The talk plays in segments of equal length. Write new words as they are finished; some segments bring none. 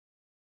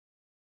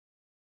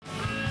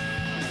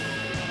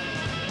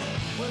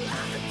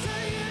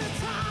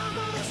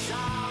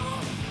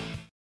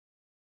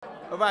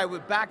All right, we're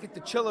back at the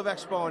Chiller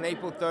Expo on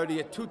April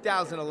 30th,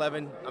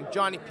 2011. I'm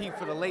Johnny P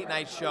for the Late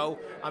Night Show.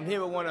 I'm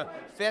here with one of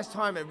Fast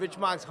Time at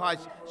Ridgemont's High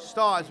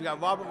stars. We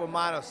got Robert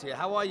Romanus here.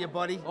 How are you,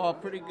 buddy? Oh,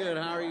 pretty good.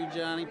 How are you,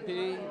 Johnny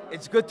P?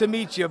 It's good to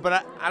meet you,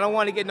 but I don't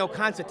want to get no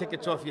concert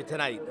tickets off you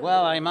tonight.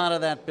 Well, I'm out of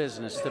that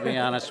business, to be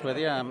honest with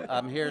you.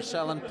 I'm here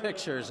selling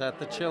pictures at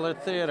the Chiller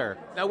Theater.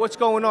 Now, what's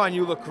going on?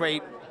 You look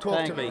great.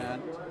 Talk to me. Thank you,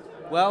 man.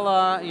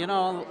 Well, you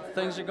know,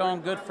 things are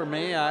going good for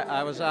me.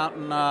 I was out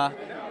in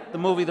the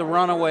movie The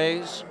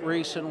Runaways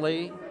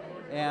recently,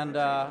 and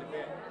I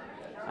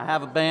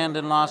have a band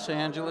in Los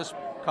Angeles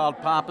called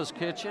Papa's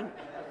Kitchen.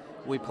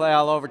 We play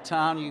all over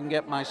town. You can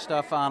get my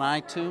stuff on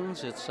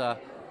iTunes. It's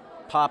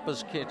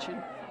Papa's Kitchen.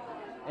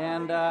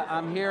 And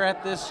I'm here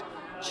at this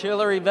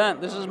Chiller event.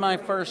 This is my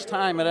first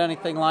time at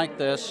anything like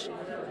this,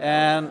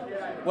 and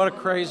what a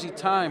crazy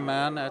time,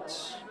 man.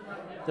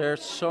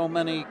 There's so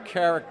many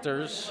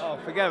characters. Oh,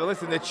 forget it.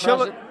 Listen, the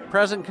Chiller...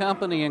 Present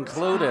company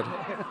included.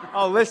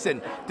 Oh,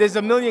 listen, there's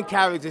a million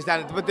characters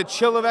down there, but the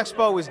Chiller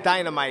Expo is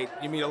dynamite.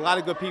 You meet a lot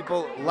of good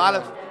people, a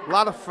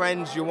lot of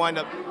friends you wind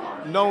up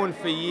knowing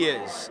for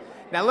years.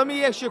 Now, let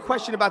me ask you a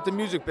question about the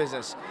music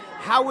business.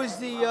 How is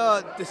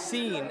the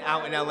scene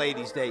out in LA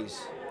these days?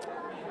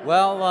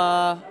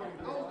 Well,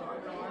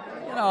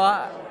 you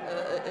know,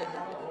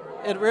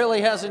 it really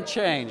hasn't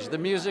changed. The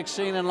music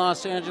scene in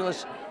Los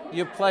Angeles,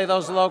 you play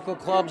those local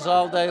clubs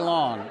all day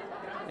long,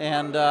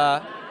 and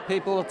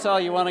people will tell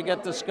you want to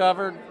get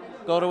discovered,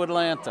 go to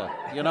Atlanta,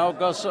 you know,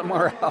 go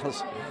somewhere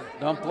else.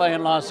 Don't play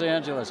in Los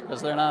Angeles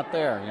because they're not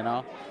there, you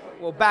know.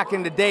 Well, back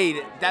in the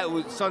day, that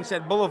was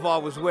Sunset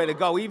Boulevard was where to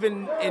go.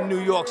 Even in New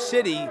York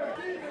City.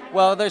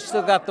 Well, they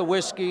still got the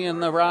Whiskey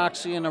and the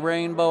Roxy and the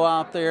Rainbow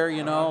out there,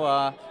 you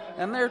know,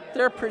 and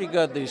they're pretty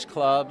good, these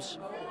clubs.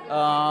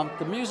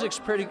 The music's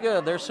pretty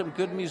good. There's some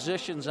good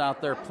musicians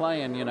out there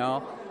playing, you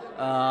know.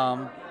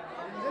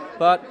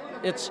 But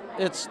it's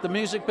the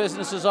music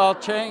business has all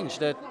changed.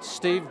 That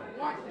Steve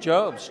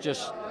Jobs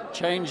just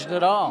changed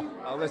it all.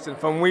 Oh, listen,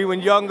 from we were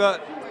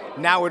younger,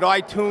 now with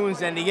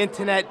iTunes and the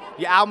internet,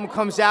 your album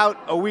comes out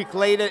a week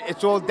later,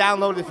 it's all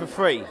downloaded for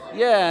free.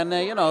 Yeah, and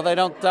you know, they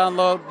don't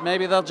download.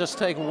 Maybe they'll just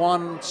take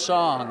one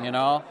song. You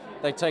know,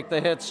 they take the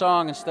hit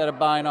song instead of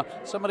buying.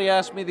 Somebody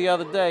asked me the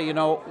other day, you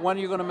know, when are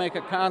you going to make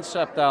a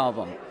concept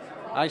album?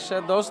 I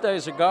said those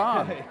days are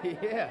gone.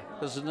 Yeah.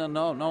 Because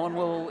no one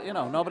will, you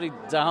know, nobody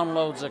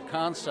downloads a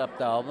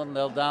concept album.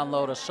 They'll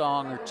download a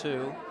song or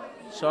two.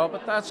 So,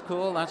 but that's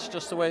cool. That's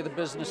just the way the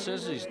business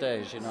is these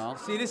days, you know.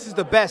 See, this is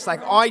the best.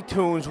 Like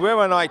iTunes, we're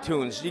on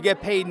iTunes. You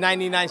get paid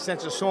 99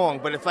 cents a song.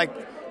 But if like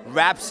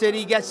Rap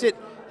City gets it,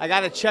 I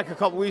got a check a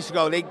couple weeks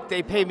ago.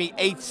 They paid me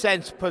 8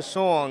 cents per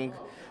song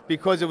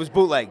because it was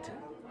bootlegged.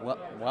 Well,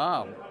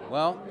 wow.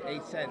 Well,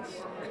 8 cents.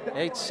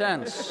 8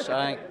 cents.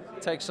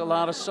 Takes a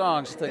lot of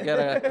songs to get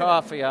a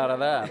coffee out of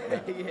that.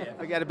 Yeah,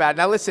 forget about it.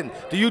 Now listen,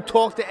 do you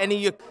talk to any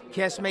of your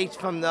castmates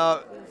from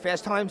the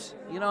Fast Times?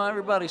 You know,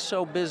 everybody's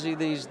so busy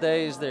these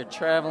days. They're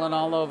traveling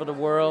all over the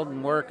world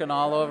and working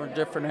all over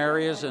different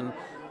areas. And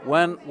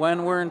when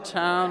we're in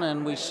town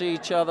and we see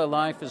each other,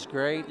 life is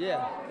great.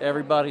 Yeah.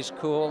 Everybody's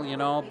cool, you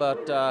know.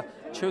 But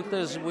truth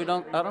is,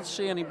 I don't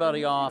see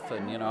anybody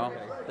often, you know.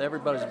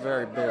 Everybody's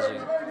very busy.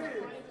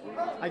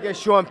 I guess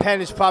Sean Penn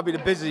is probably the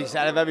busiest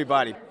out of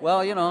everybody.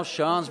 Well, you know,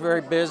 Sean's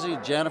very busy.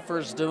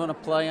 Jennifer's doing a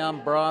play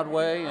on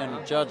Broadway,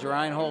 and Judge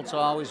Reinhold's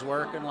always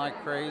working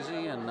like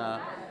crazy. And,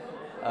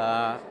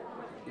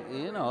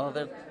 you know,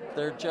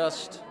 they're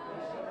just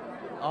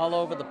all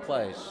over the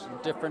place,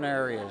 different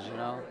areas, you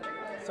know.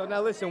 So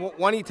now listen, why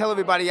don't you tell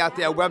everybody out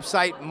there,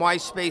 website,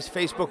 MySpace,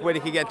 Facebook, where they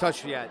can get in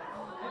touch with you at?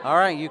 All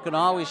right, you can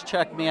always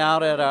check me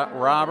out at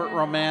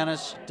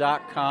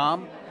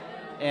robertromanus.com.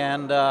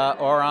 And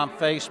or on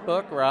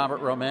Facebook,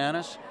 Robert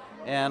Romanus.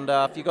 And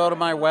if you go to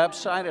my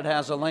website, it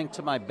has a link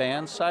to my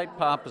band site,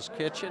 Papa's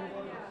Kitchen.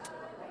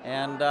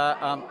 And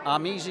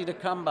I'm easy to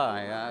come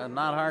by,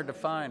 not hard to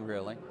find,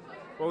 really.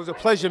 Well, it was a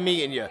pleasure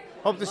meeting you.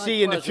 Hope to see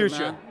you in the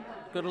future. Man.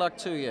 Good luck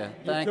to you.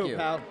 Thank you. Too,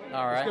 pal.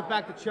 All right. Let's get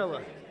back to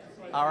Chiller.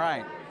 All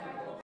right.